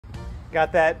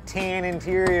Got that tan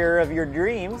interior of your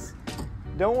dreams.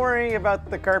 Don't worry about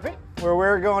the carpet. Where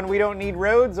we're going, we don't need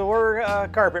roads or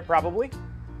carpet, probably.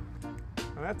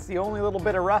 And that's the only little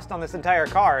bit of rust on this entire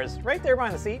car, is right there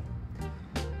behind the seat.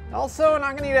 Also,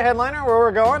 not gonna need a headliner where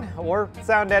we're going, or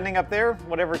sound ending up there,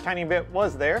 whatever tiny bit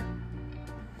was there.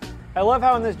 I love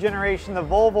how in this generation the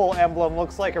Volvo emblem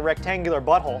looks like a rectangular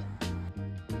butthole.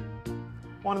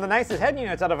 One of the nicest head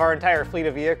units out of our entire fleet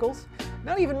of vehicles.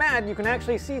 Not even mad, you can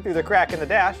actually see through the crack in the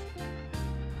dash.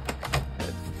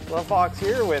 Glove box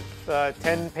here with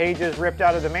 10 pages ripped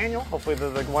out of the manual. Hopefully they're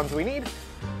the ones we need.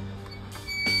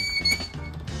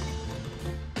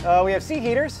 We have seat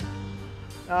heaters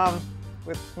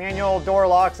with manual door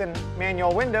locks and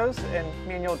manual windows and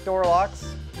manual door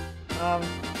locks.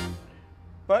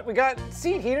 But we got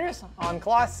seat heaters on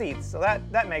cloth seats, so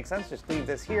that makes sense. Just leave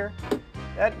this here.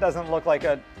 That doesn't look like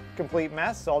a complete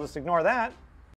mess, so I'll just ignore that.